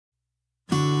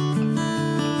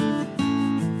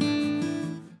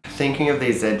thinking of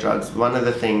these Z drugs, one of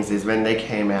the things is when they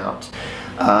came out,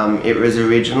 it was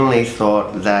originally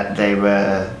thought that they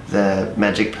were the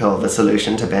magic pill, the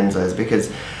solution to benzos, because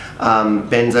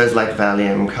benzos like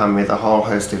Valium come with a whole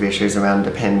host of issues around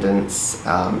dependence,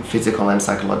 physical and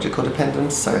psychological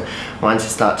dependence. So once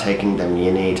you start taking them,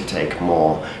 you need to take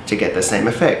more to get the same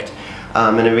effect.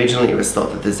 And originally it was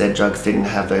thought that the Z drugs didn't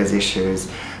have those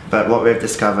issues. But what we've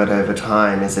discovered over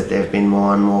time is that there have been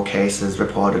more and more cases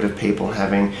reported of people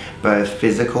having both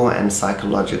physical and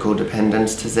psychological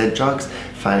dependence to Z drugs,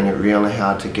 finding it really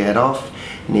hard to get off,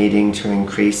 needing to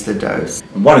increase the dose.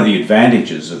 One of the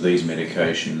advantages of these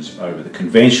medications over the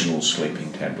conventional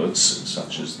sleeping tablets,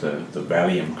 such as the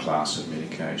Valium class of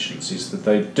medications, is that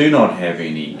they do not have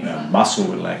any muscle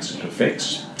relaxant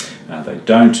effects. They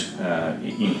don't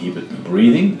inhibit the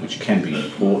breathing, which can be an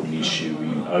important issue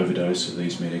in overdose of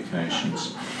these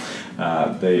medications.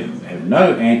 They have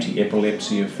no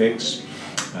anti-epilepsy effects,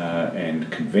 and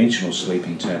conventional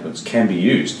sleeping tablets can be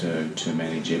used to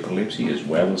manage epilepsy as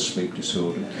well as sleep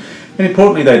disorder. And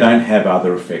importantly, they don't have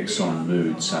other effects on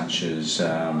mood, such as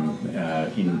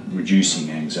in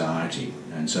reducing anxiety.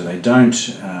 And so they don't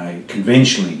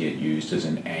conventionally get used as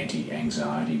an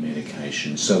anti-anxiety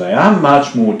medication. So they are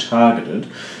much more targeted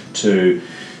to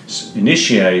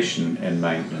initiation and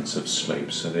maintenance of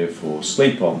sleep. So therefore,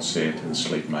 sleep onset and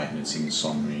sleep maintenance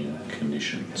insomnia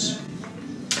conditions.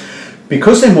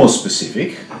 Because they're more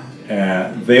specific,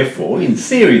 therefore, in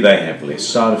theory, they have less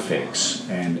side effects,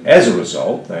 and as a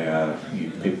result,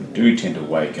 people do tend to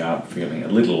wake up feeling a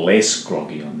little less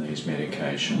groggy on these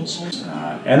medications,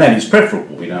 and that is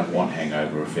preferable. We don't want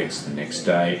hangover effects the next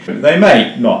day. They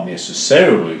may not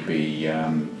necessarily be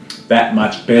that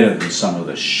much better than some of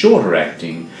the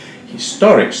shorter-acting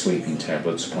historic sleeping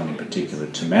tablets, one in particular,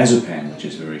 temazepam, which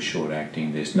is very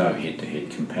short-acting. There's no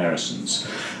head-to-head comparisons.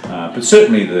 But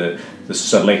certainly the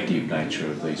selective nature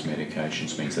of these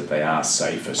medications means that they are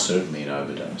safer, certainly in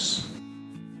overdose.